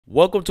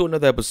Welcome to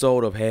another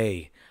episode of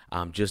Hey,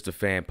 I'm Just a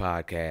Fan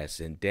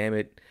podcast. And damn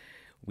it,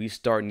 we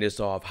starting this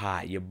off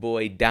hot. Your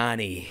boy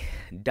Donnie,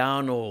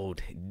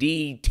 Donald,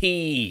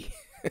 DT.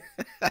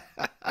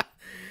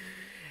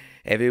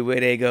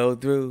 Everywhere they go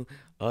through,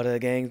 all the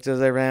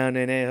gangsters around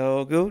in that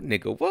whole group.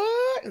 Nigga,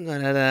 what?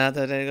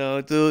 They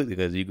go through.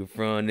 Because you can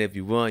front if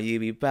you want, you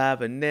be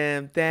popping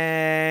them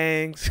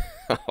things.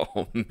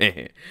 Oh,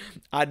 man.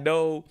 I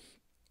know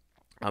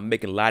I'm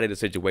making light of the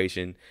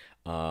situation.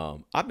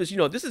 I'm just,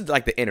 this is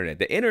like the internet.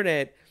 The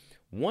internet,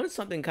 once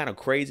something kind of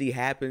crazy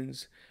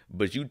happens,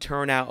 but you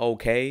turn out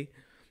okay,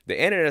 the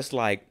internet's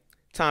like,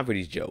 time for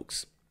these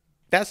jokes.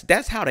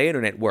 That's how the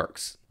internet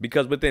works.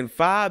 Because within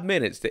 5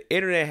 minutes, the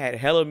internet had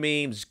hella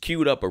memes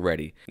queued up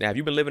already. Now, if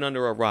you've been living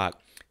under a rock,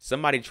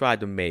 somebody tried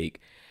to make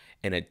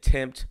an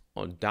attempt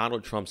on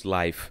Donald Trump's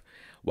life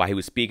while he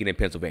was speaking in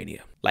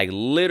Pennsylvania. Like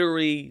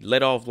literally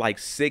let off like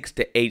 6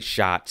 to 8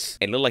 shots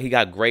and looked like he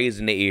got grazed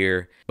in the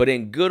ear. But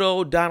in good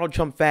old Donald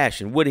Trump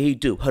fashion, what did he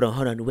do? Hold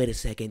on, wait a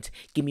second.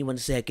 Give me 1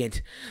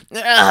 second.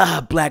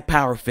 Black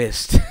power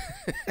fist.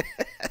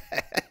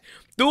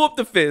 Threw up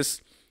the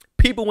fist.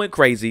 People went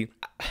crazy.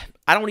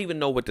 I don't even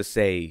know what to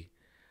say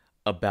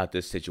about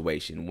this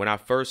situation. When I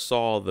first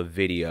saw the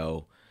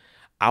video,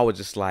 I was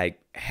just like,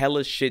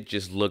 hella shit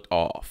just looked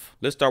off.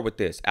 Let's start with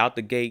this. Out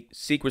the gate,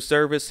 Secret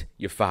Service,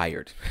 you're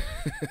fired.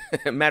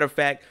 Matter of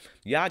fact,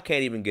 y'all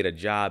can't even get a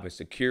job in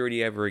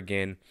security ever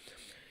again.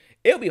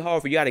 It'll be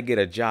hard for y'all to get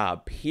a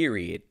job,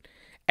 period,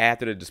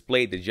 after the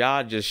display that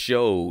y'all just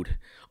showed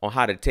on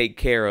how to take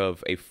care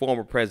of a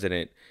former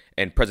president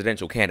and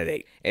presidential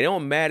candidate. And it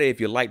don't matter if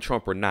you like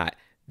Trump or not.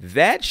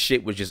 That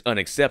shit was just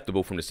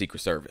unacceptable from the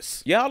Secret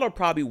Service. Y'all are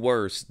probably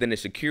worse than the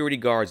security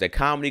guards at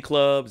comedy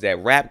clubs, at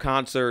rap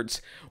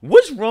concerts.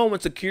 What's wrong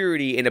with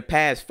security in the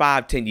past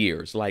 5-10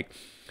 years? Like,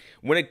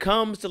 when it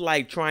comes to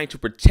like trying to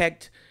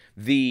protect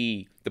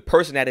the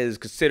person that is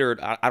considered,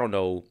 I don't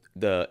know,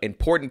 the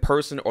important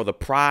person or the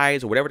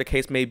prize or whatever the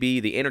case may be,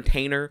 the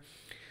entertainer,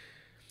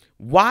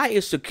 why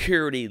is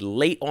security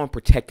late on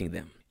protecting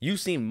them? You've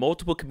seen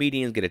multiple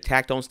comedians get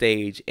attacked on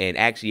stage and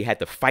actually had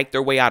to fight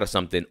their way out of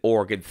something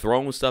or get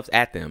thrown stuff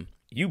at them.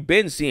 You've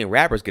been seeing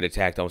rappers get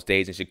attacked on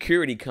stage and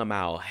security come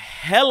out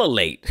hella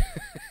late.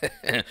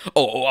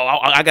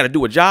 I got to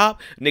do a job?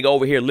 Nigga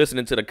over here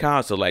listening to the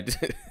console like,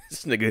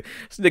 this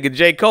nigga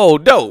J. Cole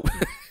dope.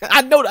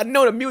 I know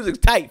the music's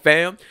tight,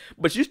 fam,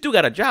 but you still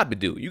got a job to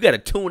do. You got to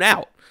tune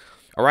out.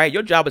 All right,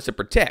 your job is to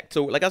protect.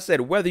 So like I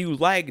said, whether you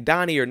like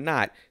Donnie or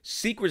not,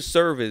 Secret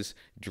Service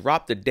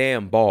dropped the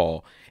damn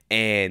ball.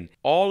 And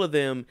all of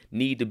them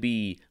need to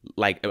be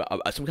like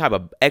some kind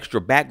of extra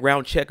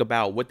background check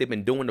about what they've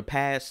been doing the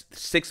past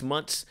 6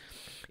 months.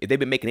 If they've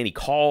been making any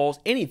calls,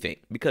 anything.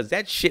 Because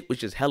that shit was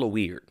just hella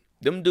weird.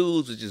 Them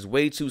dudes was just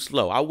way too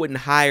slow. I wouldn't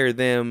hire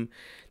them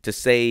to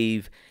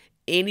save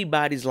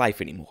anybody's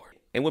life anymore.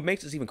 And what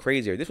makes this even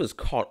crazier, this was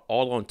caught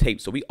all on tape.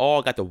 So we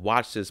all got to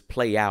watch this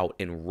play out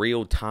in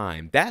real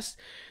time. That's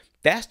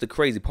the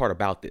crazy part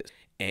about this.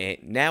 And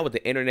now with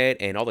the internet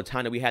and all the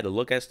time that we had to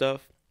look at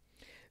stuff,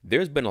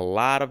 there's been a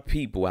lot of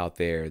people out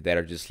there that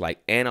are just like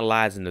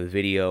analyzing the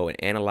video and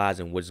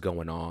analyzing what's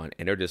going on.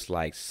 And they're just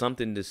like,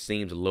 something just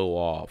seems a little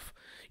off.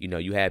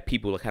 You have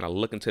people kind of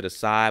looking to the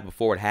side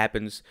before it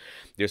happens.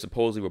 There's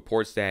supposedly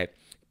reports that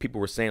people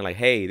were saying like,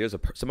 hey, there's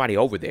somebody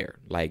over there.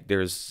 Like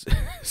there's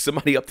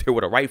somebody up there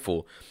with a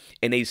rifle.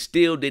 And they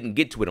still didn't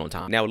get to it on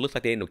time. Now, it looks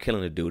like they ended up killing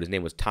the dude. His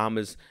name was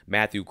Thomas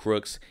Matthew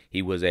Crooks.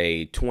 He was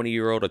a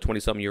 20-year-old or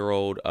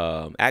 20-something-year-old,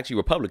 actually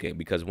Republican,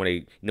 because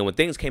when when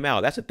things came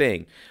out, that's the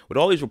thing. With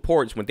all these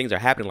reports, when things are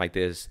happening like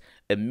this,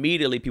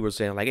 immediately people are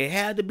saying, like, it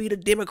had to be the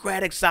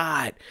Democratic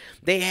side.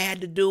 They had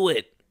to do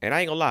it. And I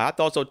ain't gonna lie, I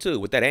thought so too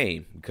with that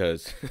aim,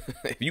 because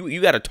if you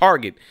got a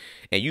target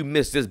and you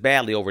miss this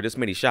badly over this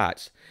many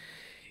shots,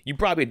 you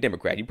probably a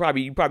Democrat. You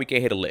probably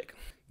can't hit a lick.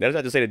 That's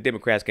not to say that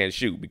Democrats can't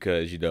shoot,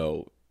 because,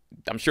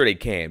 I'm sure they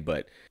can,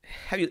 but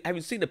have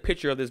you seen the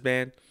picture of this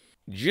man?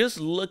 Just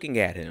looking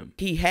at him,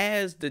 he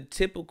has the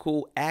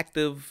typical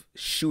active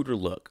shooter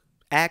look,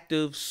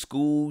 active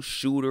school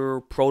shooter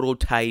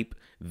prototype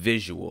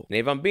visual. And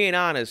if I'm being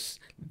honest,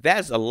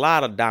 that's a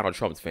lot of Donald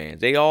Trump's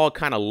fans. They all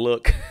kind of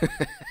look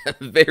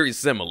very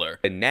similar.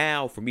 And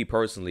now, for me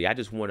personally, I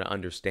just want to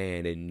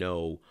understand and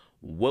know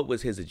what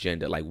was his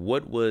agenda. Like,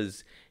 what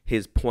was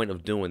his point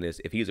of doing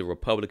this if he's a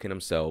Republican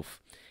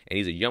himself? And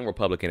he's a young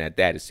Republican at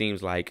that. It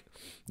seems like,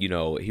 he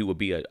would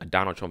be a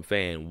Donald Trump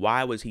fan.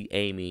 Why was he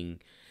aiming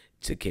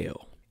to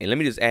kill? And let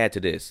me just add to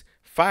this.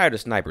 Fire the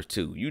snipers,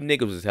 too. You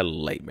niggas was hella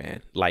late,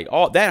 man. Like,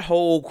 that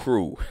whole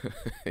crew.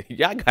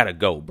 Y'all gotta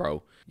go,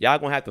 bro. Y'all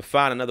gonna have to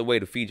find another way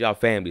to feed y'all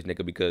families,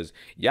 nigga, because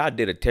y'all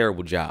did a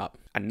terrible job.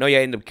 I know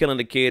y'all ended up killing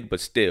the kid, but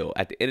still,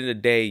 at the end of the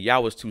day,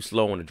 y'all was too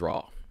slow on the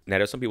draw. Now,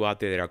 there's some people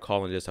out there that are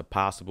calling this a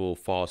possible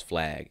false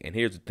flag. And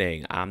here's the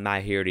thing. I'm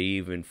not here to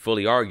even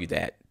fully argue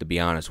that, to be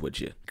honest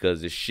with you,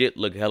 because the shit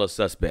look hella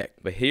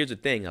suspect. But here's the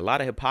thing. A lot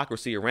of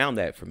hypocrisy around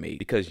that for me,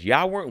 because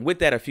y'all weren't with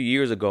that a few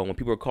years ago when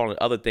people were calling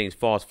other things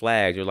false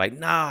flags. You're like,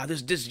 nah,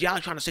 this y'all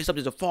trying to say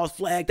something's a false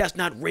flag. That's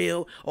not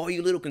real. All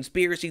you little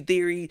conspiracy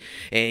theory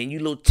and you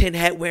little tin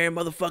hat wearing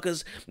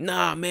motherfuckers.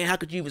 Nah, man, how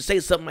could you even say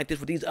something like this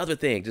with these other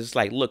things? It's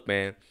like, look,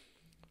 man,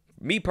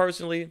 me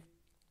personally,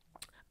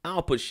 I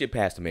don't put shit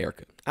past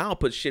America. I don't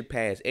put shit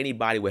past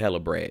anybody with hella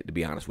bread, to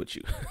be honest with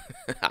you.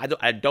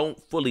 I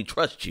don't fully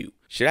trust you.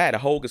 Shit, I had a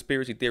whole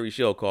conspiracy theory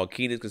show called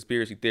Keenan's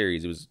Conspiracy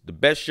Theories. It was the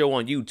best show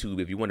on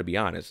YouTube, if you want to be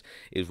honest.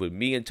 It was with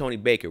me and Tony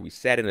Baker. We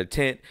sat in a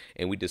tent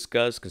and we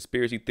discussed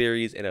conspiracy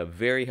theories in a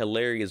very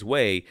hilarious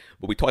way,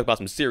 but we talked about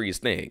some serious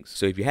things.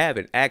 So if you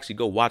haven't, actually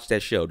go watch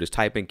that show. Just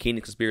type in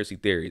Keenan's Conspiracy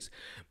Theories.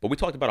 But we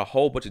talked about a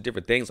whole bunch of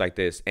different things like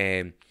this.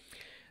 And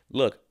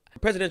look, the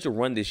presidential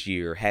run this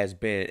year has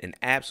been an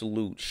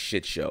absolute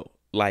shit show.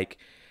 Like,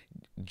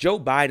 Joe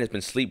Biden has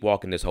been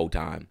sleepwalking this whole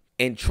time.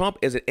 And Trump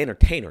is an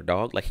entertainer,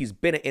 dog. Like, he's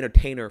been an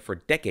entertainer for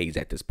decades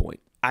at this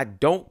point. I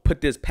don't put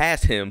this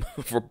past him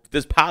for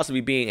this possibly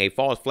being a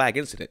false flag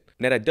incident.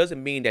 Now, that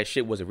doesn't mean that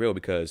shit wasn't real,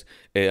 because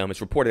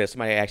it's reported that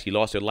somebody actually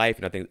lost their life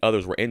and I think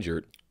others were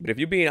injured. But if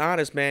you're being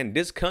honest, man,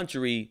 this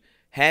country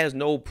has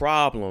no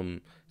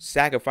problem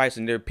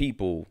sacrificing their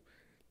people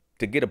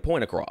to get a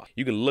point across.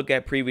 You can look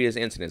at previous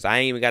incidents. I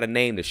ain't even got to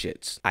name the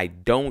shits. I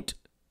don't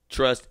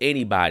trust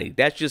anybody.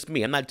 That's just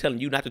me. I'm not telling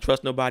you not to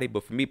trust nobody,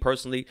 but for me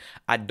personally,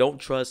 I don't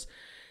trust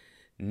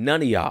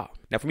none of y'all.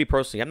 Now, for me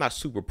personally, I'm not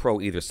super pro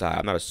either side.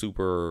 I'm not a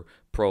super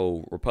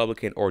pro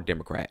Republican or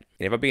Democrat.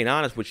 And if I'm being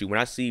honest with you, when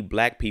I see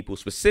black people,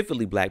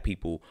 specifically black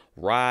people,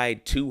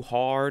 ride too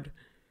hard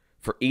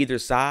for either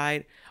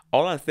side,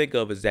 all I think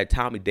of is that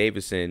Tommy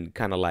Davidson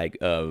kind of like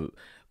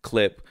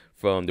clip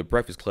from The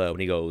Breakfast Club,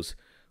 and he goes,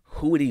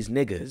 "Who are these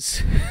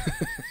niggas?"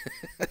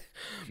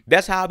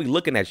 That's how I be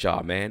looking at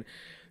y'all, man.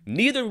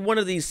 Neither one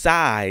of these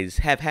sides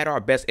have had our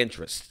best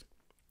interests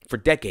for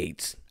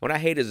decades. What I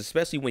hate is,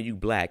 especially when you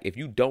black, if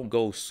you don't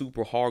go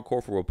super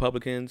hardcore for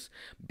Republicans,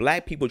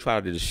 black people try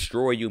to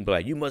destroy you and be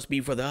like, you must be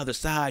for the other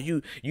side.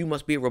 You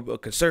must be a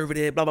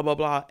conservative, blah, blah, blah,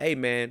 blah. Hey,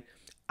 man,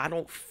 I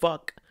don't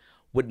fuck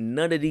with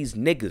none of these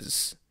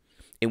niggas.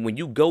 And when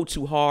you go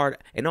too hard,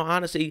 and no,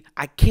 honestly,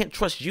 I can't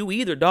trust you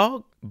either,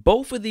 dog.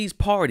 Both of these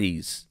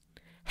parties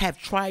have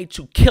tried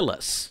to kill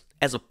us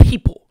as a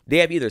people. They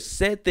have either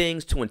said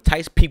things to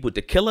entice people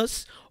to kill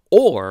us,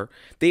 or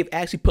they've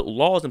actually put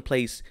laws in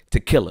place to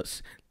kill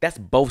us. That's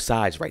both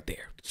sides right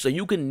there. So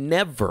you can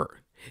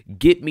never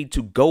get me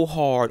to go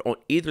hard on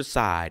either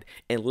side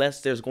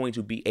unless there's going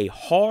to be a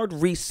hard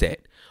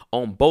reset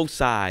on both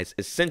sides,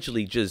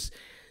 essentially just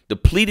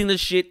depleting the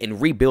shit and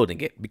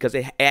rebuilding it. Because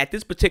at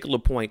this particular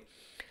point,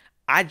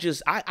 I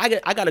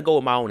got to go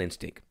with my own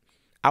instinct.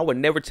 I would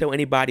never tell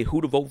anybody who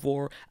to vote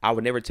for. I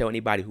would never tell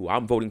anybody who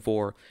I'm voting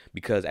for,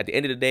 because at the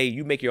end of the day,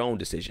 you make your own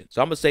decision.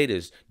 So I'm going to say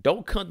this.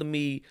 Don't come to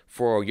me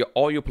for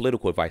all your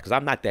political advice, because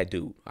I'm not that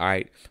dude, all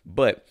right?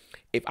 But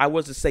if I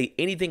was to say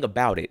anything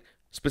about it,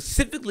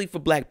 specifically for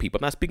black people,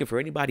 I'm not speaking for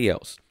anybody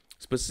else,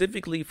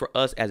 specifically for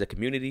us as a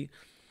community,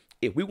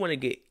 if we want to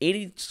get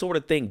any sort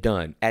of thing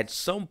done, at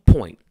some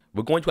point,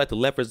 we're going to have to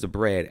leverage the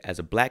bread as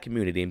a black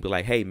community and be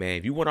like, hey, man,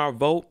 if you want our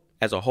vote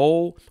as a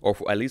whole, or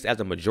for at least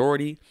as a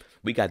majority,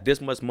 we got this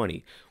much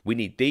money. We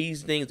need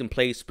these things in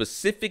place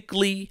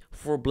specifically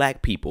for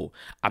black people.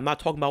 I'm not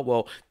talking about,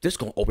 well, this is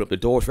going to open up the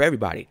doors for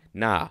everybody.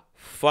 Nah,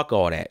 fuck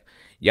all that.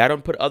 Y'all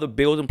don't put other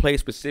bills in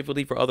place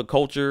specifically for other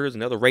cultures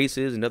and other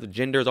races and other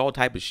genders, all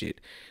type of shit.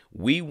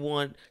 We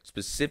want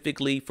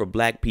specifically for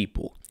black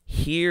people.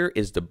 Here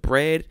is the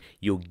bread.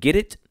 You'll get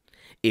it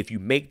if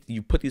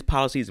you put these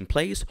policies in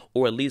place,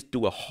 or at least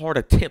do a hard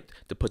attempt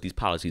to put these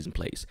policies in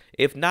place.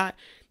 If not,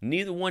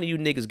 neither one of you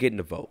niggas getting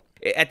the vote.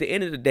 At the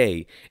end of the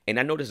day, and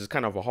I know this is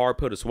kind of a hard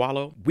pill to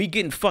swallow, we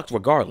getting fucked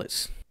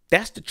regardless.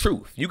 That's the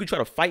truth. You can try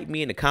to fight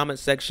me in the comment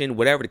section,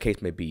 whatever the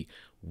case may be.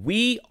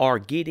 We are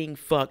getting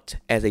fucked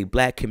as a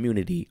black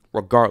community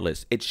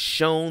regardless. It's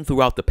shown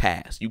throughout the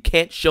past. You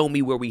can't show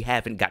me where we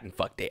haven't gotten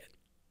fucked at.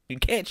 You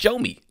can't show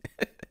me.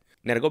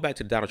 Now, to go back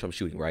to the Donald Trump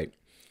shooting, right?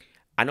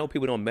 I know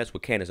people don't mess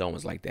with Candace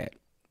Owens like that.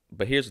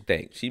 But here's the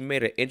thing. She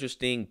made an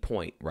interesting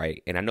point,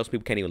 right? And I know some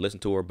people can't even listen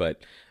to her,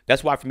 but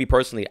that's why for me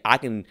personally, I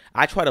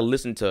try to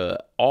listen to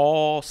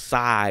all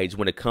sides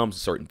when it comes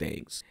to certain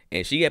things.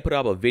 And she had put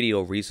up a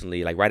video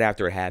recently, like right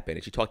after it happened,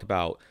 and she talked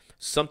about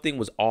something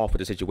was off with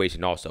the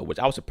situation also, which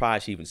I was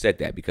surprised she even said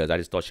that, because I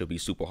just thought she'll be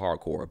super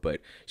hardcore. But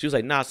she was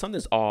like, nah,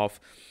 something's off.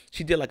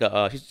 She did like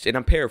and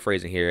I'm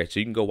paraphrasing here, so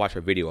you can go watch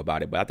her video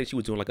about it. But I think she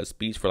was doing like a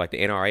speech for like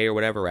the NRA or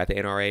whatever, or at the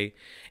NRA.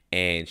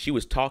 And she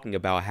was talking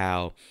about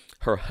how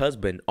her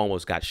husband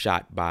almost got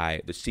shot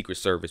by the Secret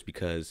Service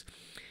because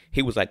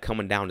he was like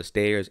coming down the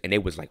stairs and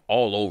it was like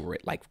all over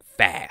it, like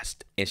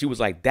fast. And she was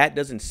like, that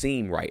doesn't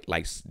seem right.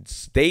 Like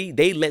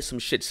they let some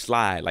shit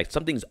slide. Like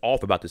something's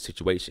off about this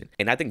situation.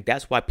 And I think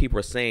that's why people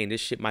are saying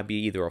this shit might be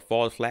either a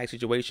false flag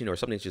situation or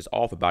something's just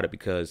off about it,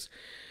 because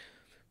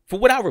For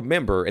what I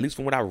remember, at least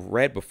from what I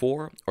read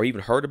before or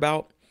even heard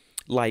about,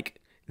 like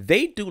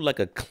they do like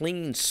a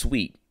clean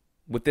sweep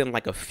within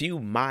like a few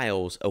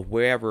miles of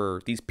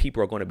wherever these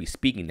people are going to be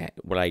speaking at.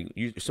 Where like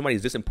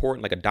somebody's this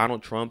important, like a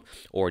Donald Trump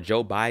or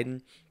Joe Biden,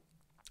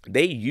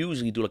 they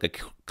usually do like a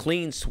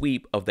clean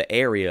sweep of the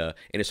area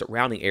and the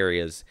surrounding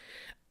areas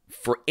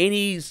for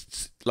any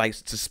like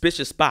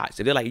suspicious spots.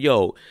 If they're like,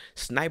 yo,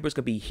 snipers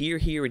could be here,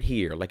 here, and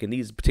here, like in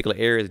these particular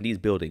areas in these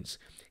buildings,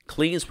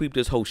 clean sweep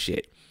this whole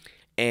shit.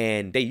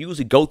 And they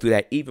usually go through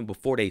that even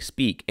before they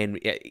speak, and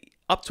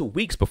up to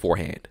weeks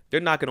beforehand. They're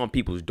knocking on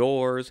people's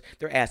doors.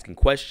 They're asking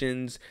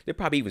questions. They're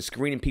probably even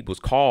screening people's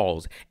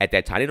calls at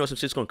that time. They know some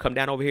shit's going to come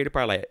down over here. They're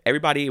probably like,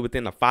 everybody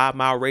within a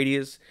 5-mile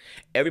radius,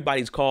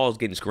 everybody's calls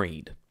getting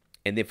screened.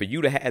 And then for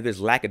you to have this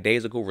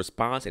lackadaisical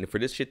response and for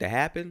this shit to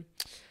happen,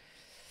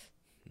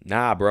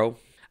 nah, bro.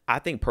 I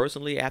think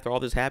personally, after all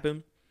this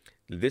happened,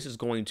 this is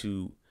going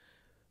to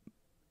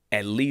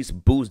at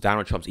least boost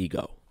Donald Trump's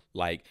ego.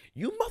 Like,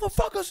 you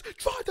motherfuckers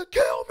tried to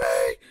kill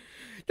me.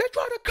 They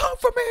tried to come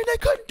for me and they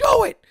couldn't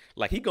do it.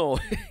 Like he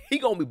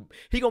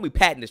gonna be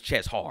patting his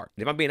chest hard.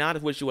 And if I'm being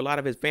honest with you, a lot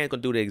of his fans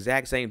gonna do the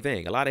exact same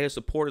thing. A lot of his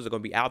supporters are gonna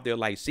be out there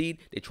like, see,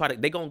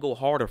 they gonna go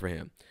harder for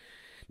him.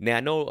 Now I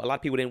know a lot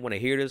of people didn't want to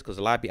hear this because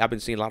I've been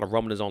seeing a lot of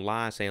rumblings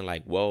online saying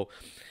like, well,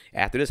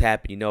 after this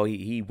happened, you know,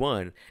 he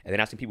won. And then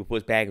I seen people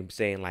push back and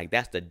saying like,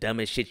 that's the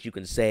dumbest shit you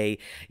can say.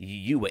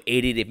 You an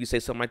idiot if you say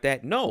something like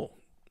that. No.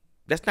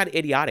 That's not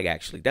idiotic,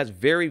 actually. That's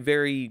very,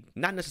 very,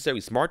 not necessarily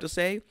smart to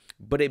say,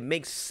 but it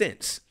makes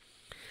sense.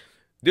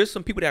 There's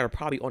some people that are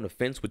probably on the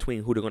fence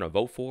between who they're going to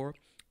vote for.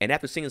 And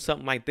after seeing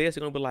something like this, they're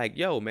going to be like,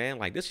 yo, man,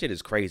 like, this shit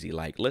is crazy.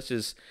 Like,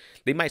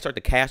 they might start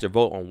to cast their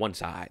vote on one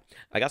side.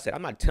 Like I said,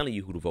 I'm not telling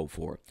you who to vote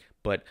for.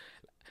 But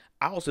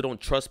I also don't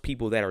trust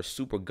people that are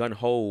super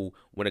gun-ho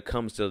when it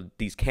comes to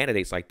these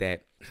candidates like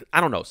that.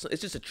 I don't know.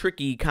 It's just a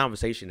tricky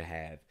conversation to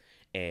have.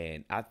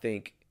 And I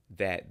think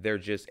that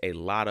there's just a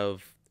lot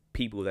of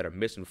people that are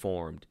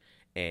misinformed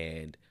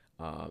and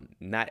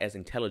not as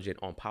intelligent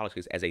on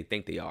politics as they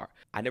think they are.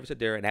 I never sit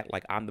there and act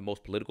like I'm the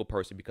most political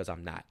person because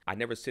I'm not. I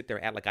never sit there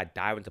and act like I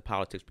dive into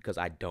politics because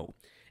I don't.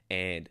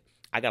 And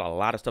I got a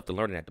lot of stuff to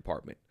learn in that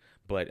department.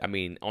 But I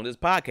mean, on this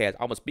podcast,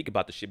 I'm going to speak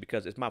about the shit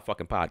because it's my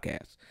fucking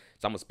podcast.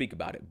 So I'm going to speak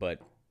about it.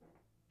 But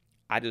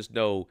I just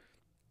know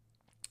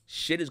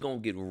shit is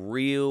going to get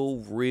real,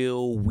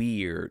 real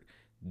weird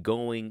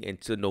going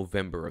into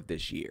November of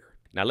this year.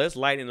 Now, let's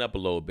lighten it up a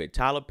little bit.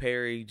 Tyler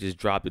Perry just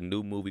dropped a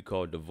new movie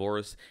called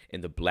Divorce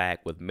in the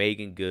Black with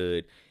Megan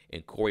Good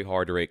and Corey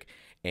Hardrick.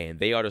 And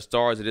they are the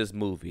stars of this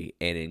movie.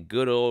 And in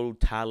good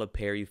old Tyler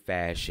Perry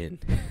fashion,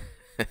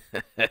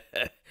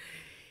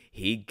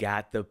 he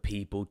got the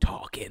people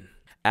talking.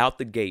 Out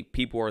the gate,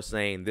 people are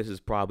saying this is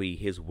probably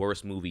his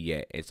worst movie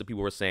yet. And some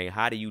people are saying,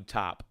 how do you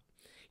top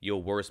your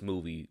worst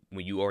movie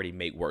when you already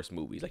make worse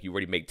movies? Like, you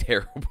already make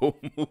terrible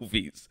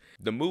movies.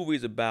 The movie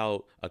is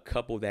about a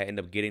couple that end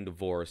up getting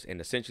divorced, and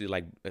essentially,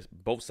 like,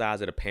 both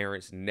sides of the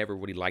parents never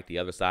really liked the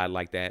other side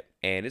like that.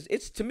 And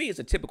it's to me, it's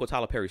a typical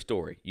Tyler Perry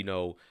story. You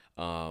know,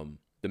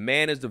 the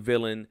man is the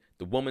villain,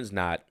 the woman's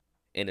not.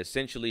 And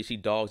essentially, she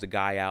dogs the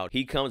guy out.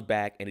 He comes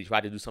back and he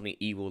tried to do something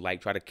evil, like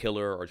try to kill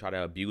her or try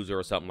to abuse her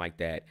or something like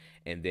that.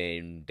 And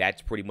then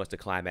that's pretty much the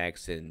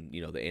climax and,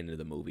 you know, the end of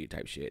the movie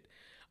type shit.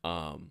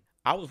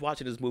 I was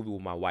watching this movie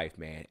with my wife,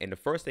 man. And the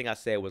first thing I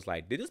said was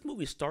like, did this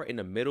movie start in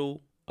the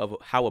middle of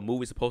how a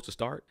movie's supposed to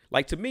start?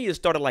 Like, to me, it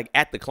started like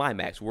at the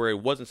climax where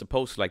it wasn't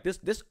supposed to. Like,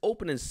 this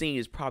opening scene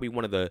is probably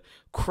one of the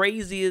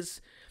craziest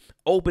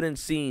opening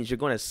scenes you're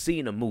going to see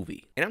in a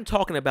movie. And I'm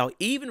talking about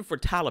even for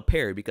Tyler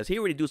Perry, because he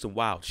already do some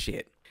wild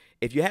shit.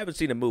 If you haven't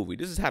seen the movie,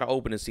 this is how the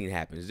opening scene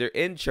happens. They're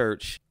in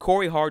church.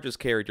 Corey Hardrick's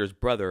character's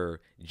brother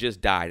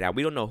just died. Now,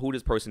 we don't know who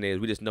this person is.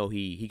 We just know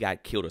he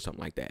got killed or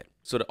something like that.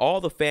 So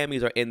all the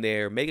families are in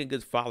there. Megan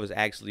Good's father is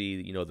actually,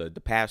 you know, the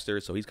pastor,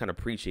 so he's kind of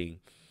preaching.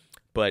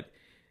 But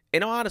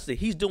in all honesty,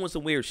 he's doing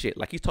some weird shit.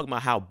 Like, he's talking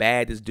about how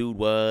bad this dude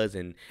was.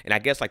 And I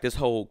guess, like, this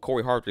whole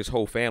Corey Hardrick's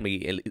whole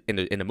family in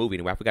the movie.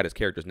 Anyway, I forgot his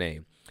character's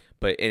name.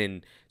 So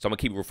I'm going to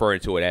keep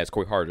referring to it as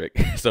Corey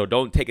Hardrick. So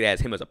don't take it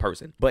as him as a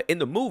person. But in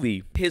the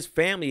movie, his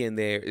family in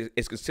there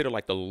is considered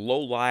like the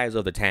low lives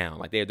of the town.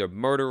 Like they're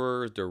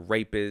murderers, they're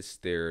rapists,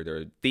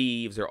 they're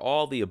thieves, they're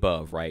all the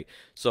above, right?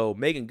 So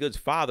Megan Good's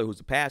father, who's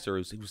the pastor,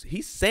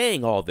 he's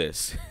saying all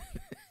this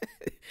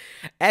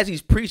as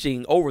he's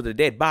preaching over the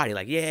dead body.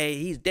 Like, yeah,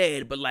 he's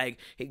dead, but like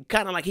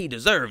kind of like he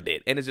deserved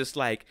it. And it's just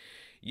like,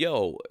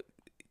 yo,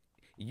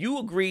 you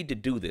agreed to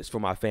do this for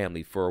my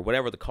family for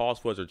whatever the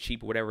cost was or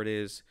cheap or whatever it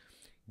is.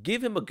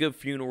 Give him a good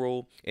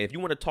funeral, and if you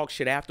want to talk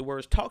shit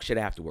afterwards, talk shit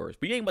afterwards.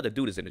 But you ain't about to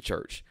do this in the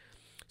church.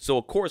 So,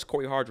 of course,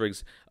 Corey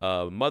Hardrick's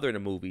mother in the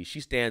movie, she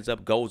stands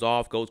up, goes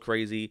off, goes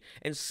crazy,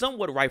 and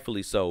somewhat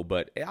rightfully so.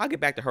 But I'll get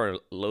back to her a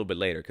little bit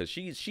later because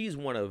she's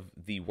one of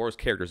the worst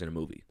characters in the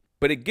movie.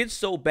 But it gets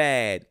so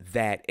bad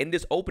that in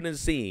this opening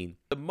scene,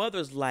 the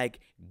mother's like,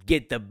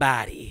 get the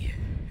body.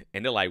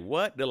 And they're like,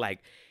 what? They're like,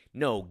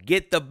 no,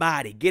 get the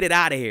body. Get it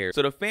out of here.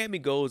 So the family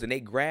goes and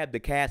they grab the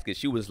casket.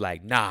 She was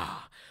like, nah,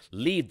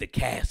 leave the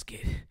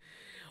casket.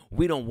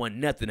 We don't want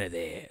nothing of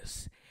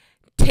theirs.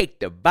 Take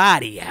the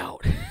body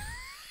out.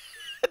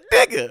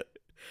 Nigga,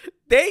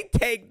 they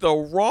take the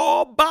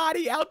raw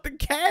body out the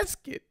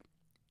casket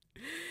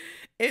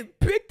and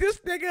pick this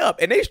nigga up.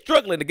 And they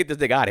struggling to get this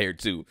nigga out of here,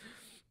 too.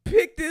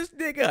 Pick this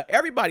nigga up.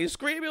 Everybody's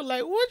screaming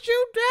like, what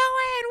you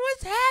doing?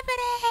 What's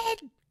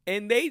happening?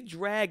 And they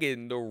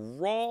dragging the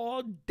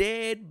raw,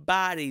 dead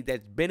body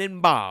that's been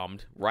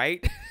embalmed,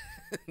 right?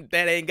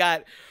 That ain't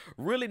got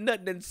really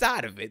nothing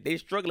inside of it. They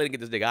struggling to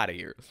get this nigga out of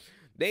here.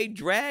 They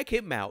drag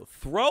him out,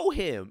 throw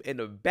him in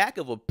the back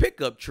of a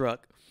pickup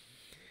truck,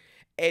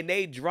 and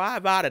they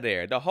drive out of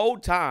there. The whole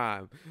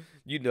time,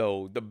 you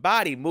know, the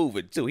body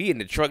moving too. He in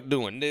the truck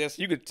doing this.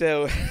 You could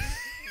tell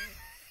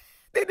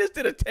they just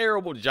did a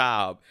terrible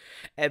job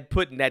at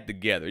putting that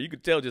together. You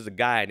could tell just a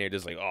guy in there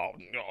just like, oh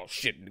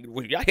shit,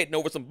 y'all hitting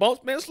over some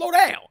bumps, man, slow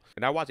down.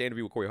 And I watched an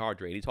interview with Corey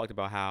Hardrick, and he talked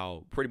about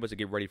how pretty much to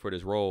get ready for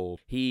this role,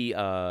 he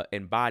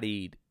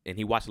embodied, and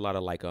he watched a lot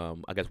of like, I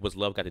guess What's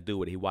Love Got to Do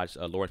with it. He watched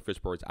Lawrence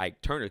Fishburne's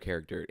Ike Turner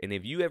character. And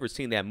if you ever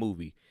seen that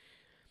movie,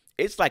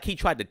 it's like he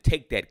tried to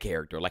take that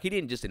character. Like, he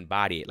didn't just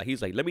embody it. Like,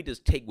 he's like, let me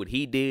just take what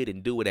he did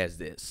and do it as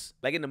this.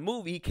 Like, in the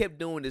movie, he kept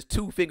doing this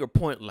 2-finger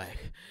point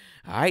like,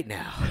 all right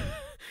now,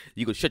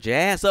 you can shut your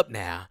ass up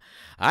now.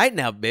 All right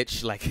now,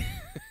 bitch. Like,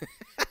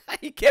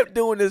 he kept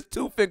doing this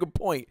 2-finger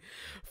point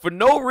for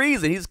no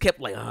reason. He just kept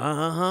like,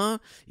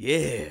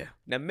 yeah.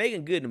 Now,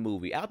 Megan Good in the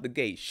movie, out the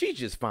gate, she's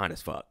just fine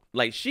as fuck.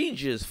 Like, she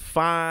just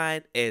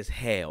fine as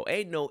hell.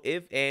 Ain't no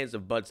ifs, ands, or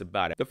buts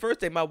about it. The first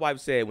thing my wife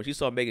said when she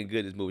saw Megan Good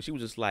in this movie, she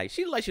was just like,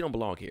 she don't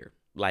belong here,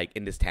 like,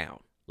 in this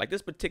town. Like,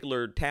 this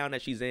particular town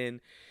that she's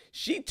in,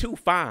 she too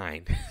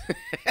fine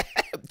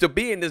to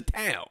be in this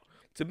town.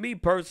 To me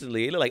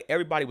personally, it looked like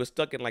everybody was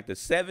stuck in like the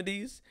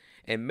 70s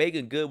and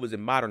Megan Good was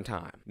in modern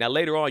time. Now,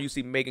 later on, you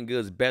see Megan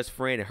Good's best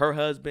friend and her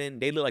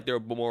husband. They look like they're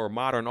more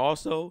modern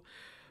also.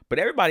 But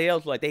everybody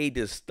else, like, they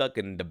just stuck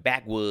in the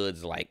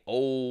backwoods, like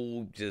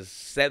old,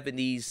 just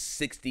 70s,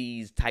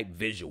 60s type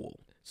visual.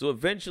 So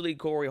eventually,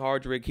 Corey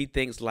Hardrick, he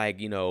thinks like,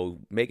 you know,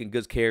 Megan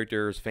Good's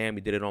character's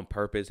family did it on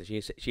purpose,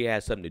 and she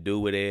has something to do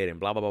with it, and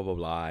blah, blah, blah, blah,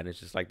 blah. And it's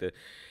just like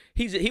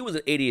he was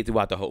an idiot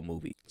throughout the whole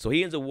movie. So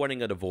he ends up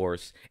wanting a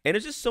divorce. And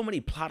there's just so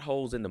many plot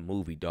holes in the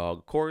movie, dog.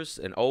 Of course,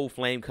 an old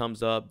flame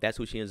comes up. That's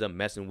who she ends up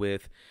messing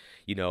with.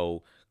 You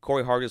know,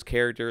 Corey Hardrick's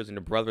characters and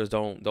the brothers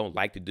don't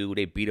like to do.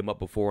 They beat him up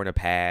before in the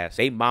past.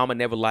 They mama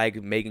never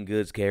liked Megan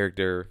Good's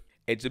character.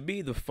 And to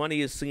me, the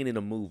funniest scene in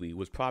the movie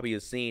was probably a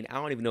scene, I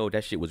don't even know if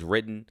that shit was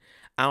written.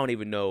 I don't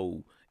even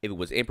know if it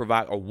was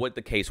improvised or what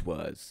the case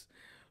was.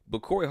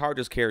 But Corey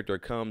Hardrick's character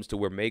comes to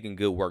where Megan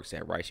Good works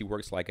at, right? She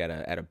works like at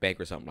a bank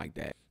or something like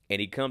that. And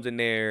he comes in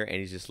there and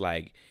he's just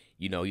like,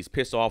 you know, he's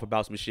pissed off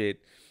about some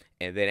shit.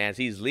 And then as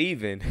he's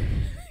leaving,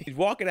 he's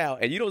walking out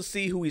and you don't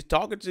see who he's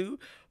talking to,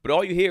 but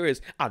all you hear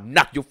is, I'll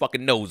knock your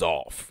fucking nose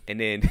off. And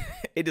then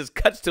it just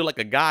cuts to like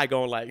a guy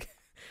going like,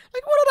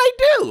 what did I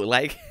do?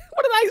 Like,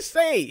 what did I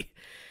say?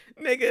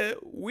 Nigga,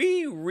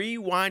 we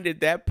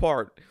rewinded that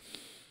part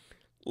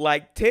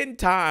like 10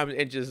 times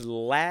and just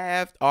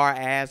laughed our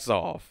ass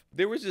off.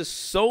 There was just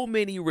so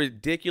many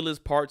ridiculous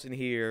parts in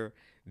here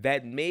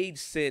that made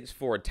sense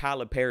for a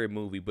Tyler Perry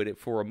movie, but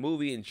for a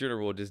movie in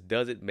general, it just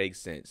doesn't make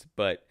sense.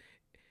 But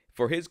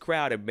for his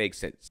crowd, it makes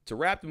sense. To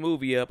wrap the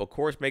movie up, of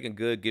course, Megan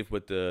Good gets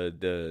with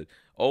the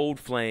old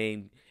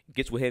flame,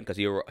 gets with him because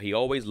he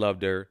always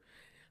loved her.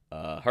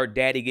 Her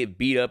daddy get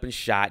beat up and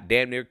shot,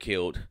 damn near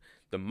killed.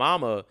 The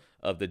mama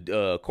of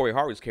the Corey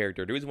Hardrick's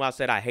character, the reason why I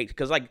said I hate,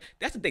 because like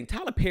that's the thing,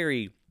 Tyler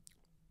Perry,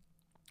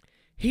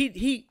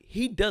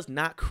 he does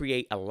not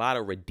create a lot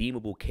of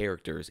redeemable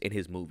characters in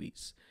his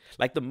movies.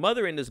 Like the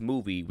mother in this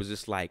movie was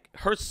just like,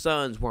 her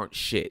sons weren't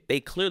shit. They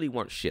clearly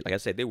weren't shit. Like I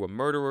said, they were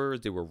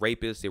murderers, they were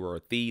rapists, they were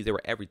thieves, they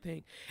were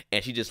everything.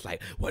 And she just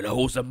like, well,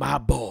 those are my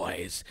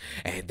boys,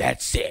 and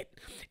that's it.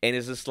 And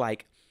it's just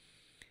like,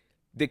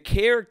 the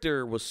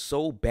character was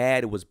so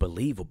bad it was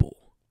believable.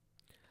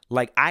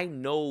 Like, I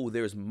know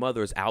there's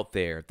mothers out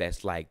there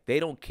that's like, they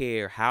don't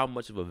care how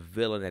much of a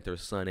villain that their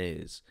son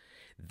is.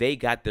 They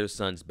got their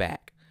sons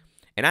back.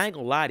 And I ain't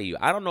gonna lie to you,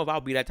 I don't know if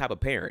I'll be that type of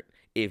parent.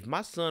 If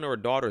my son or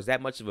daughter is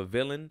that much of a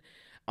villain,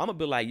 I'm gonna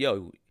be like,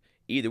 yo,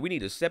 either we need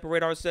to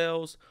separate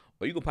ourselves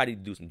or you gonna probably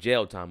need to do some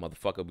jail time,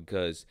 motherfucker,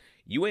 because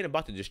you ain't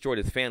about to destroy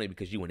this family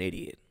because you an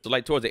idiot. So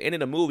like towards the end of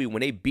the movie,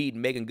 when they beat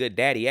Megan Good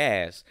daddy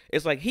ass,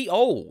 it's like, he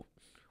old.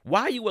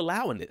 Why are you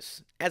allowing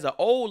this? As an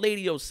old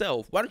lady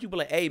yourself, why don't you be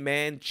like, hey,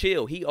 man,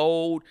 chill. He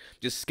old.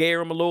 Just scare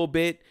him a little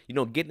bit, you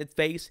know, get in his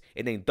face,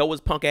 and then throw his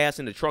punk ass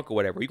in the trunk or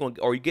whatever.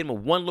 Or you get him a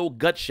one little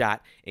gut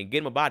shot and get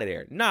him up out of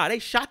there. Nah, they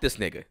shot this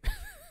nigga.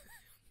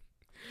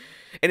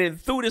 And then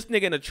threw this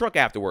nigga in the truck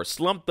afterwards.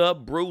 Slumped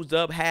up, bruised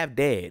up, half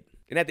dead.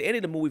 And at the end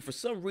of the movie, for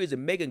some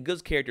reason, Megan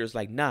Good's character is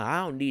like, nah,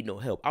 I don't need no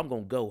help. I'm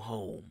going to go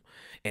home,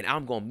 and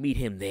I'm going to meet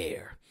him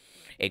there.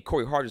 And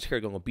Corey Hardrick's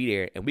character gonna be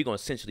there, and we're gonna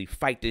essentially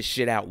fight this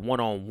shit out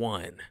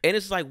one-on-one. And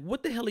it's like,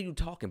 what the hell are you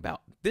talking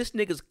about? This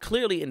nigga's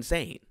clearly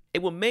insane.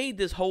 And what made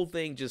this whole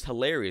thing just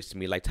hilarious to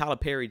me, like Tyler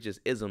Perry just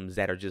isms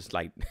that are just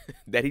like,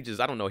 that he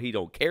just, I don't know, he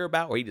don't care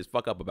about or he just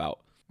fuck up about.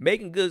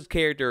 Megan Good's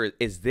character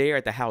is there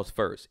at the house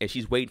first, and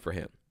she's waiting for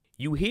him.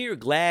 You hear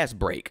glass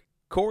break.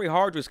 Corey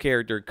Hardrick's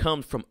character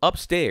comes from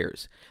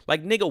upstairs.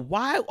 Like, nigga,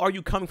 why are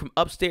you coming from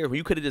upstairs when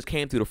you could have just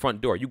came through the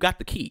front door? You got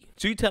the key.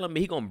 So you telling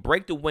me he gonna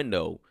break the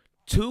window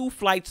 2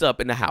 flights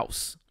up in the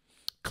house,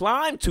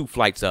 climb 2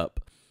 flights up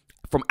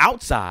from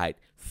outside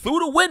through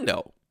the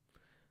window,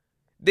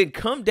 then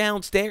come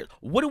downstairs?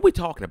 What are we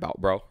talking about,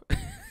 bro?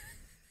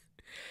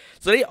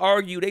 So they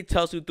argue, they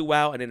tussle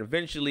throughout, and then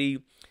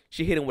eventually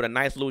she hit him with a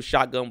nice little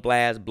shotgun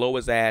blast, blow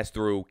his ass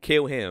through,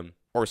 kill him,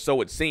 or so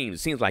it seems.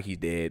 It seems like he's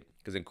dead.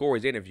 Because in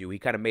Corey's interview, he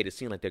kind of made it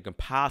seem like there can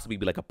possibly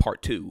be like a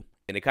part 2.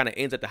 And it kind of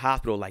ends at the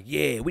hospital like,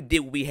 yeah, we did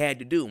what we had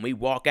to do. And we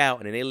walk out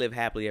and then they live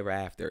happily ever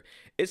after.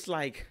 It's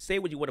like, say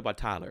what you want about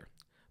Tyler,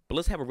 but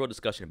let's have a real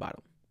discussion about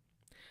him.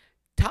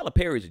 Tyler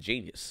Perry's a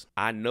genius.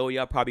 I know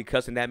y'all probably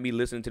cussing at me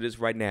listening to this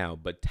right now,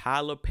 but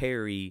Tyler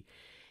Perry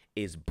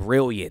is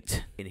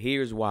brilliant. And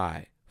here's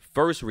why.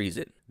 First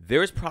reason,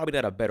 there's probably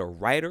not a better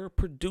writer,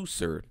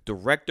 producer,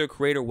 director,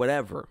 creator,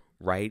 whatever,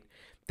 right,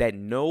 that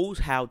knows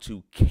how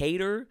to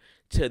cater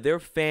to their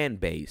fan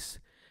base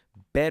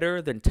better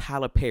than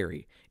Tyler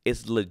Perry.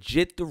 It's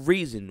legit the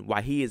reason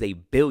why he is a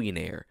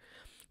billionaire,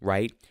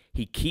 right?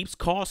 He keeps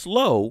costs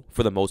low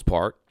for the most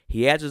part.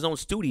 He has his own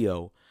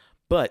studio,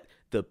 but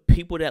the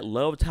people that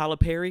love Tyler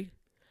Perry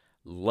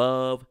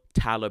love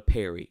Tyler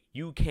Perry.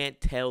 You can't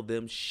tell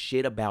them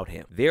shit about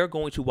him. They're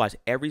going to watch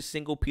every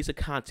single piece of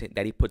content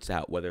that he puts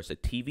out, whether it's a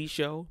TV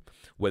show,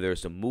 whether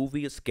it's a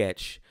movie, a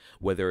sketch,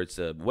 whether it's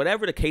a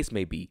whatever the case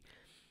may be.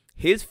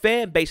 His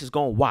fan base is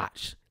going to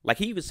watch. Like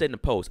he even said in the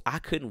post, I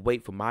couldn't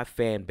wait for my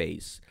fan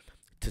base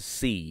to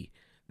see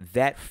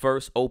that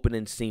first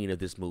opening scene of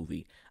this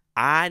movie.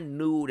 I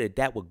knew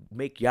that would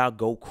make y'all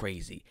go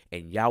crazy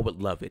and y'all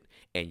would love it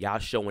and y'all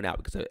showing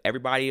out because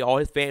everybody, all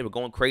his fans were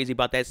going crazy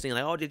about that scene.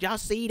 Like, oh, did y'all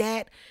see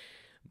that?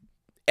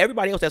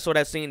 Everybody else that saw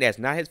that scene that's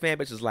not his fan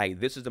base is like,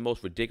 this is the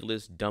most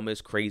ridiculous,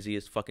 dumbest,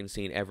 craziest fucking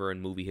scene ever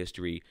in movie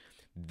history.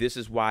 This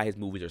is why his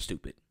movies are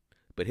stupid.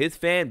 But his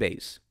fan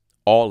base,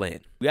 all in.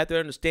 You have to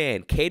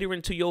understand,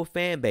 catering to your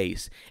fan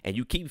base and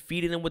you keep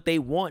feeding them what they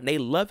want and they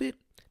love it,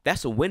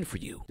 that's a win for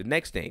you. The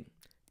next thing,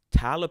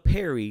 Tyler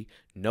Perry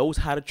knows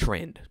how to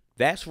trend.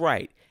 That's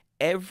right.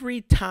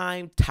 Every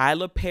time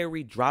Tyler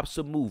Perry drops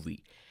a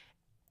movie,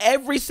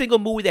 every single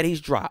movie that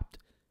he's dropped,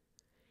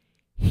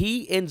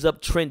 he ends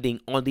up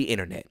trending on the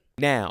internet.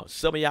 Now,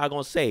 some of y'all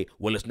gonna say,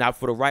 well, it's not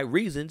for the right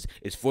reasons.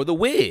 It's for the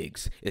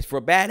wigs. It's for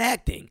bad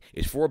acting.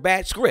 It's for a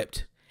bad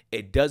script.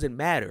 It doesn't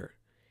matter.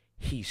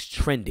 He's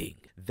trending.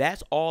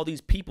 That's all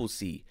these people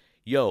see.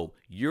 Yo,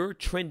 you're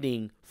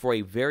trending for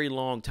a very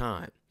long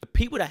time. The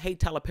people that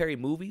hate Tyler Perry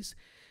movies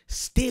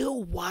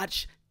still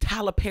watch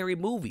Tyler Perry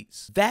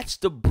movies. That's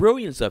the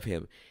brilliance of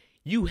him.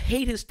 You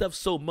hate his stuff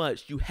so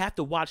much, you have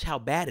to watch how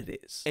bad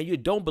it is. And you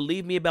don't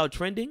believe me about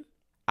trending?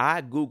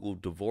 I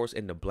Googled Divorce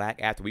in the Black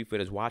after we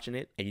finished watching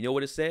it. And you know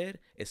what it said?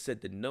 It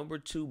said the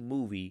 #2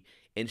 movie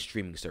in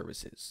streaming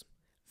services.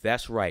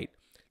 That's right.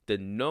 The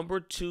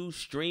 #2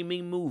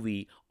 streaming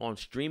movie on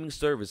streaming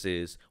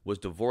services was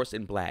Divorce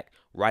in Black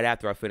right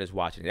after I finished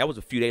watching it. That was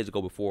a few days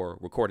ago before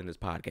recording this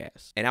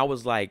podcast. And I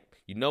was like,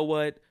 you know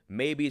what?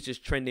 Maybe it's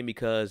just trending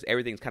because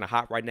everything's kind of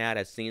hot right now.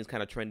 That scene's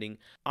kind of trending.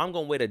 I'm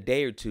going to wait a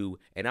day or two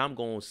and I'm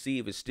going to see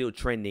if it's still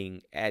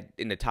trending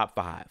in the top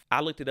 5.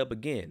 I looked it up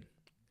again.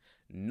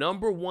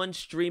 #1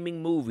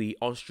 streaming movie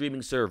on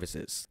streaming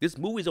services. This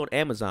movie's on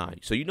Amazon.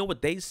 So you know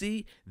what they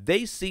see?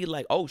 They see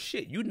like, oh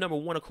shit, you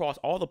 #1 across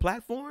all the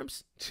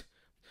platforms?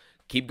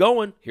 Keep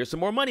going. Here's some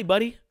more money,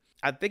 buddy.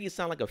 I think it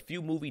sounded like a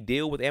few movie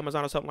deal with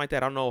Amazon or something like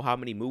that. I don't know how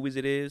many movies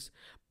it is.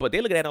 But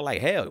they look at it like,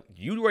 hell,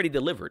 you already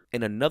delivered.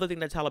 And another thing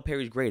that Tyler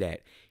Perry's great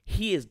at,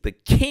 he is the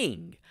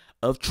king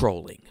of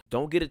trolling.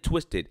 Don't get it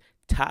twisted.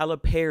 Tyler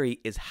Perry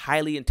is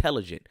highly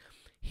intelligent.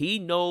 He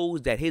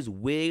knows that his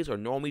wigs are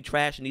normally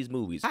trash in these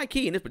movies. High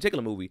key, in this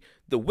particular movie,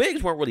 the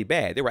wigs weren't really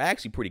bad. They were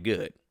actually pretty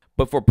good.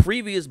 But for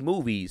previous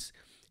movies,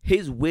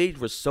 his wigs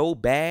were so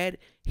bad,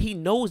 he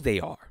knows they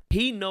are.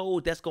 He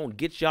knows that's going to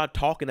get y'all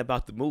talking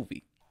about the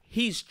movie.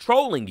 He's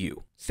trolling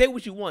you. Say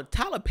what you want.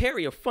 Tyler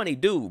Perry, a funny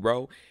dude,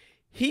 bro.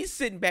 He's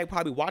sitting back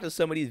probably watching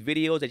some of these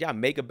videos that y'all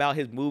make about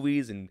his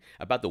movies and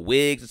about the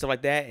wigs and stuff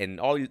like that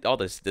and all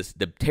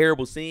the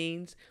terrible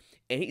scenes.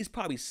 And he's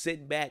probably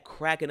sitting back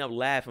cracking up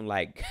laughing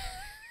like...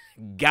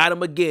 Got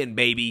him again,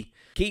 baby.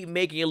 Keep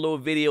making your little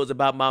videos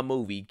about my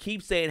movie.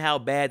 Keep saying how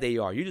bad they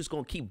are. You're just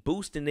going to keep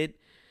boosting it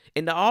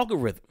in the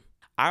algorithm.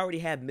 I already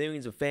have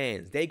millions of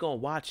fans. They going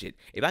to watch it.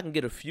 If I can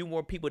get a few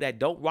more people that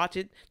don't watch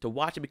it to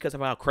watch it because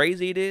of how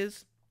crazy it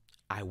is,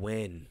 I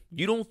win.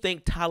 You don't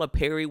think Tyler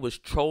Perry was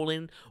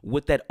trolling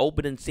with that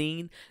opening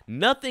scene?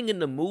 Nothing in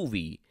the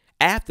movie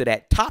after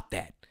that topped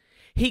that.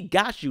 He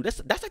got you.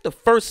 That's like the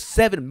first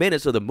 7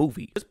 minutes of the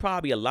movie. There's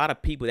probably a lot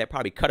of people that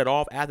probably cut it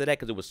off after that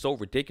because it was so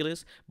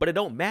ridiculous, but it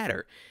don't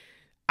matter.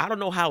 I don't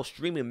know how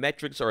streaming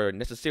metrics are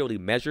necessarily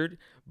measured,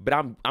 but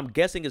I'm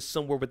guessing it's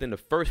somewhere within the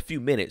first few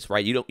minutes,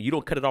 right? You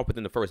don't cut it off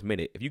within the first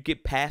minute. If you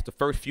get past the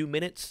first few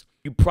minutes,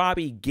 you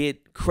probably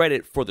get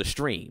credit for the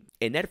stream.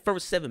 In that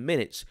first 7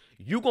 minutes,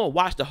 you gonna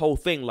watch the whole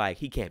thing like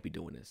he can't be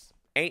doing this.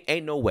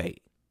 Ain't no way.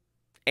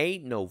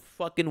 Ain't no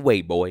fucking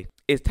way, boy.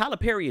 Is Tyler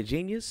Perry a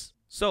genius?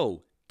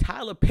 So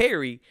Tyler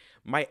Perry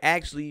might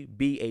actually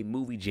be a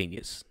movie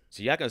genius.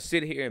 So y'all can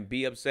sit here and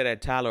be upset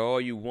at Tyler all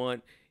you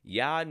want.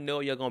 Y'all know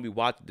you're going to be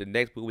watching the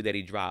next movie that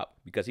he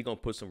dropped because he's going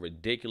to put some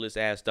ridiculous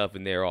ass stuff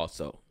in there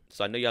also.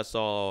 So I know y'all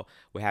saw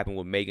what happened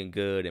with Megan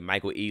Good and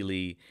Michael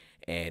Ealy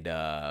and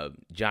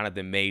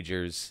Jonathan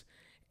Majors.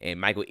 And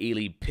Michael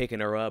Ealy picking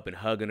her up and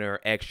hugging her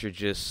extra,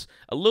 just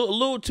a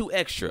little too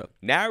extra.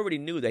 Now I already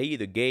knew that he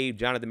either gave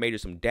Jonathan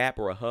Majors some dap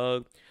or a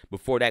hug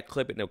before that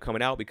clip ended up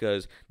coming out,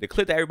 because the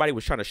clip that everybody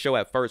was trying to show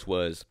at first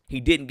was he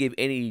didn't give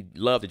any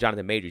love to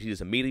Jonathan Majors. He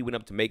just immediately went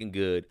up to Megan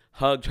Good,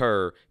 hugged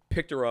her,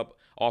 picked her up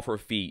off her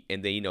feet,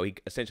 and then, he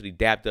essentially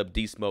dapped up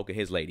D-Smoke and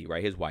his lady,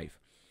 right, his wife.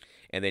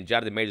 And then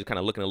Jonathan Majors kind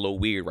of looking a little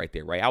weird right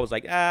there, right? I was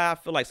like, I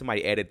feel like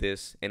somebody edited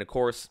this. And, of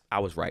course, I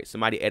was right.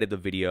 Somebody edited the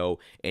video,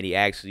 and he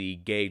actually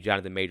gave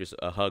Jonathan Majors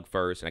a hug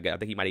first. And I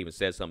think he might even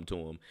said something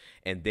to him.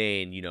 And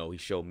then, he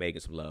showed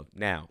Megan some love.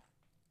 Now,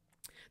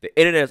 the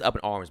internet is up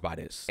in arms by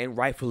this, and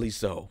rightfully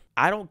so.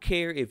 I don't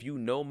care if you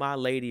know my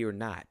lady or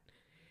not.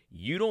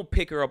 You don't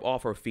pick her up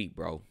off her feet,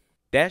 bro.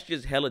 That's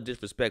just hella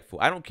disrespectful.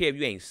 I don't care if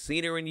you ain't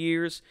seen her in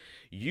years.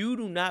 You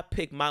do not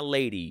pick my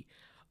lady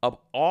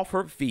up off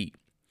her feet,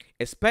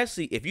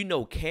 especially if you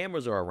know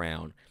cameras are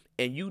around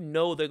and you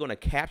know they're going to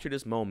capture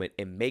this moment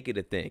and make it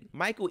a thing.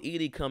 Michael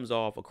Ealy comes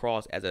off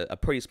across as a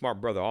pretty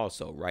smart brother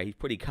also, right? He's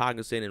pretty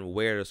cognizant and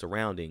aware of the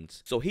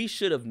surroundings. So he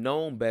should have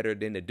known better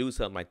than to do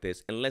something like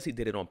this, unless he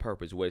did it on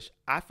purpose, which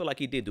I feel like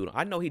he did do it.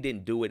 I know he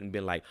didn't do it and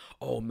been like,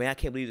 oh man, I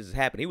can't believe this is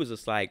happening. He was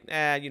just like,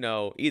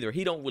 either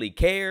he don't really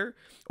care,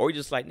 or he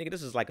just like, nigga,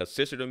 this is like a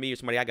sister to me or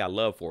somebody I got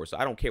love for, so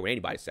I don't care what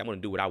anybody says. I'm going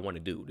to do what I want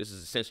to do. This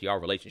is essentially our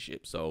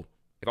relationship. So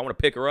if I want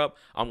to pick her up,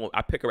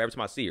 I pick her every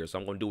time I see her, so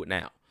I'm going to do it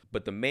now.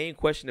 But the main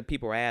question that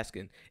people are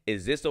asking,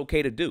 is this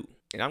okay to do?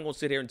 And I'm going to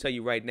sit here and tell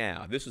you right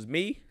now, if this was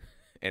me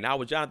and I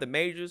was Jonathan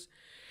Majors,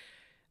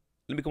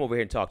 let me come over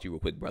here and talk to you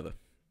real quick, brother.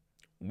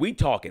 We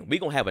talking. We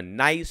going to have a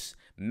nice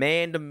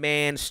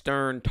man-to-man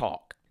stern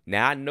talk.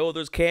 Now, I know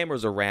there's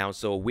cameras around,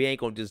 so we ain't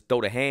going to just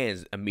throw the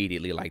hands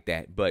immediately like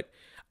that. But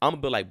I'm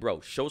going to be like, bro,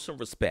 show some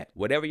respect.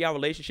 Whatever y'all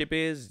relationship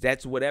is,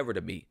 that's whatever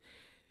to me.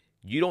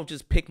 You don't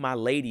just pick my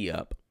lady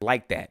up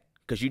like that.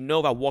 Because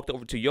if I walked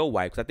over to your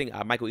wife, because I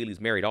think Michael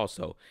Ealy's married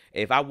also.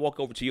 If I walk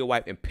over to your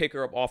wife and pick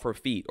her up off her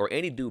feet, or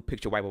any dude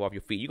picks your wife up off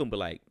your feet, you're going to be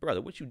like,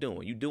 brother, what you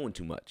doing? You doing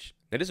too much.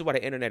 Now, this is why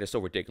the internet is so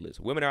ridiculous.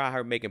 Women are out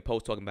here making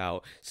posts talking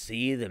about,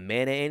 see, the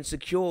men are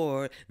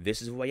insecure.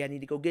 This is why y'all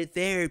need to go get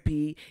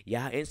therapy.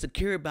 Y'all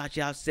insecure about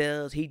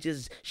yourselves. He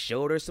just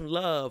showed her some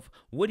love.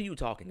 What are you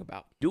talking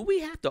about? Do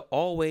we have to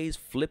always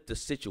flip the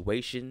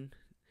situation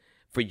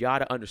for y'all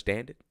to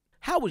understand it?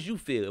 How would you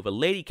feel if a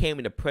lady came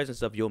in the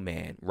presence of your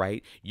man,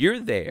 right?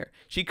 You're there.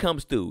 She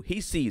comes through. He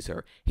sees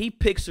her. He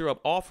picks her up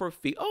off her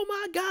feet. Oh,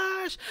 my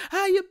gosh.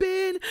 How you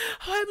been?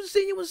 I haven't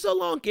seen you in so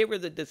long. Give her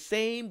the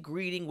same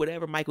greeting,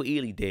 whatever Michael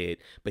Ealy did,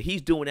 but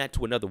he's doing that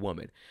to another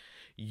woman.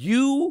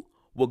 You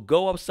will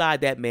go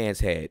upside that man's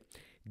head.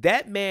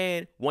 That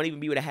man won't even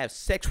be able to have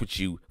sex with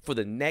you for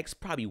the next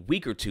probably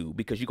week or two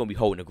because you're going to be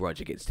holding a grudge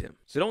against him.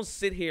 So don't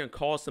sit here and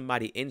call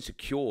somebody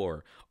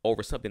insecure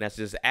over something that's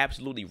just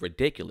absolutely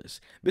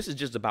ridiculous. This is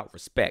just about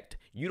respect.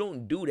 You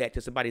don't do that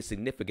to somebody's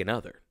significant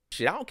other.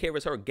 Shit, I don't care if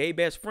it's her gay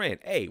best friend.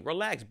 Hey,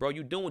 relax, bro.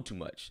 You're doing too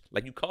much.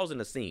 Like, you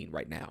causing a scene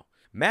right now.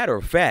 Matter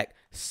of fact,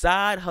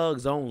 side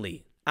hugs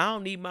only. I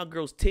don't need my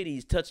girl's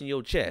titties touching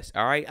your chest,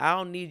 all right? I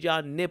don't need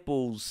y'all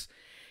nipples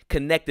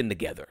connecting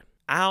together.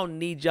 I don't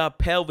need y'all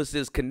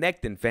pelvises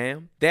connecting,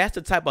 fam. That's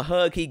the type of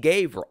hug he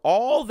gave her.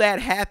 All that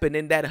happened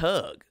in that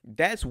hug.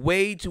 That's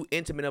way too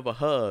intimate of a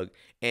hug,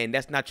 and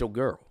that's not your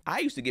girl. I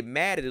used to get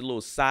mad at a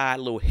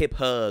little hip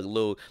hug,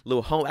 little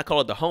home. I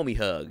call it the homie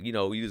hug. You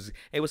just,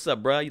 hey, what's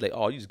up, bro? You like,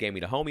 oh, you just gave me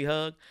the homie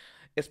hug.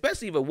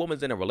 Especially if a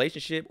woman's in a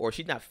relationship or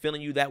she's not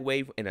feeling you that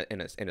way in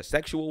a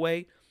sexual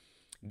way.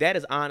 That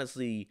is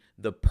honestly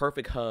the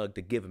perfect hug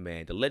to give a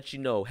man, to let you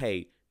know,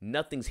 hey,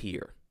 nothing's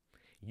here.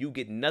 You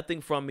get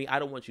nothing from me. I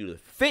don't want you to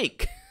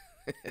think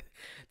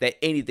that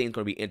anything's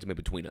going to be intimate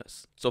between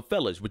us. So,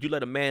 fellas, would you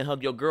let a man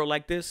hug your girl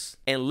like this?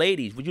 And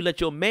ladies, would you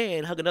let your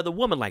man hug another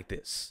woman like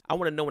this? I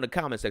want to know in the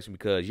comment section,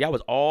 because y'all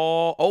was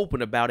all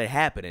open about it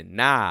happening.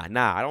 Nah,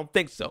 I don't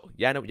think so.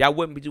 Y'all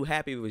wouldn't be too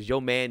happy if it was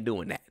your man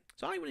doing that.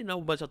 So I don't really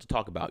know much else to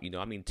talk about.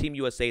 Team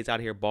USA is out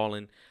here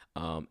balling.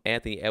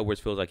 Anthony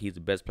Edwards feels like he's the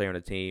best player on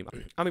the team.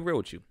 I'll be real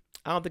with you.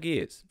 I don't think he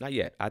is. Not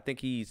yet. I think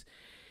he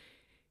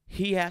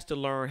has to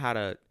learn how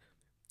to.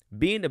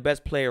 Being the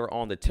best player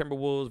on the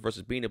Timberwolves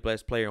versus being the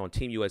best player on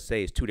Team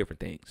USA is two different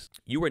things.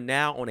 You are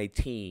now on a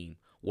team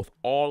with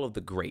all of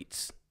the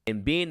greats.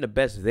 And being the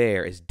best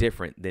there is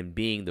different than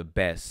being the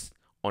best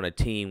on a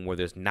team where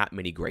there's not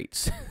many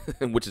greats,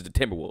 which is the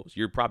Timberwolves.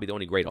 You're probably the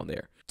only great on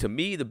there. To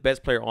me, the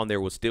best player on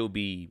there will still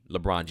be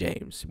LeBron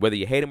James. Whether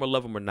you hate him or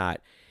love him or not,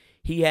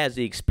 he has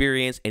the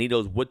experience and he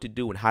knows what to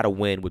do and how to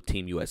win with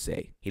Team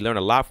USA. He learned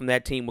a lot from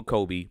that team with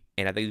Kobe,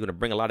 and I think he's going to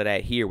bring a lot of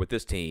that here with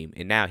this team.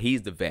 And now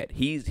he's the vet.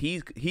 He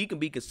can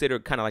be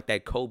considered kind of like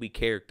that Kobe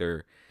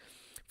character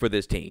for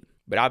this team.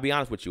 But I'll be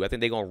honest with you, I think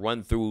they're going to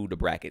run through the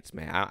brackets,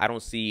 man. I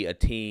don't see a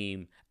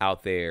team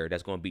out there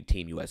that's going to beat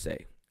Team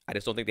USA. I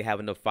just don't think they have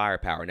enough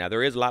firepower. Now,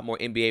 there is a lot more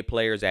NBA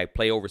players that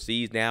play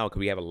overseas now because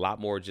we have a lot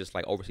more just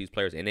like overseas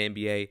players in the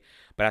NBA,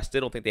 but I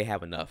still don't think they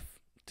have enough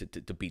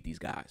to beat these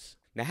guys.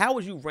 Now, how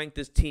would you rank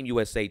this Team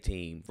USA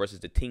team versus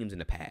the teams in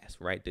the past,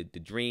 right? The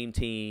Dream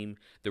Team,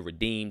 the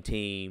Redeem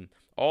Team,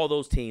 all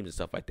those teams and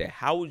stuff like that.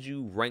 How would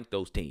you rank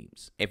those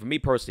teams? And for me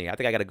personally, I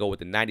think I got to go with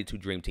the 92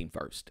 Dream Team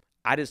first.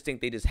 I just think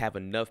they just have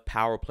enough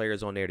power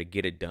players on there to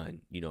get it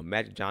done. You know,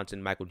 Magic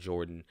Johnson, Michael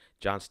Jordan,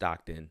 John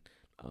Stockton,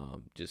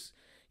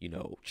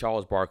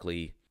 Charles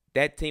Barkley.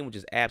 That team was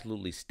just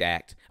absolutely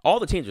stacked. All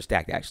the teams are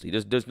stacked, actually.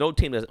 There's no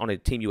team that's on a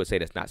Team USA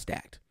that's not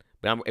stacked.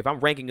 But if I'm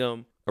ranking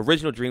them,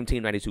 original Dream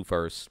Team 92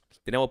 first,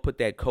 then I would put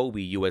that Kobe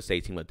USA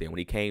team up there. When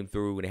he came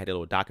through and they had a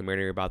little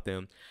documentary about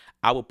them,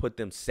 I would put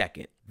them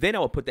second. Then I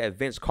would put that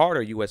Vince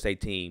Carter USA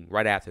team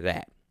right after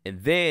that.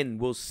 And then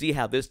we'll see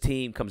how this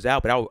team comes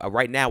out. But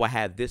right now, I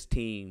have this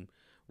team,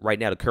 right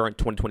now, the current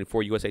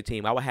 2024 USA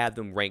team, I would have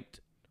them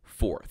ranked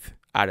fourth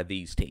out of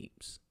these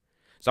teams.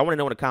 So I want to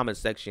know in the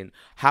comments section,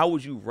 how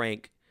would you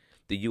rank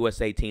the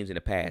USA teams in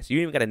the past?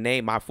 You even got to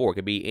name my four. It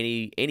could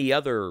be any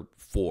other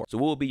four. So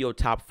what will be your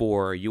top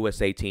four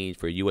USA teams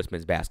for U.S.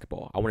 men's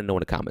basketball? I want to know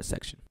in the comments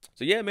section.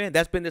 So yeah, man,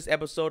 that's been this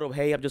episode of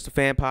Hey, I'm Just a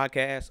Fan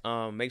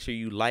podcast. Make sure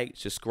you like,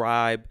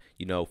 subscribe,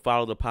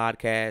 follow the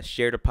podcast,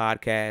 share the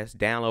podcast,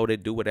 download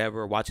it, do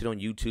whatever, watch it on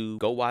YouTube,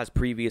 go watch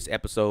previous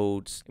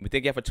episodes. And we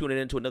thank you for tuning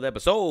in to another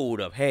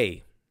episode of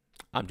Hey,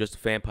 I'm Just a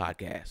Fan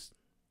podcast.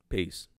 Peace.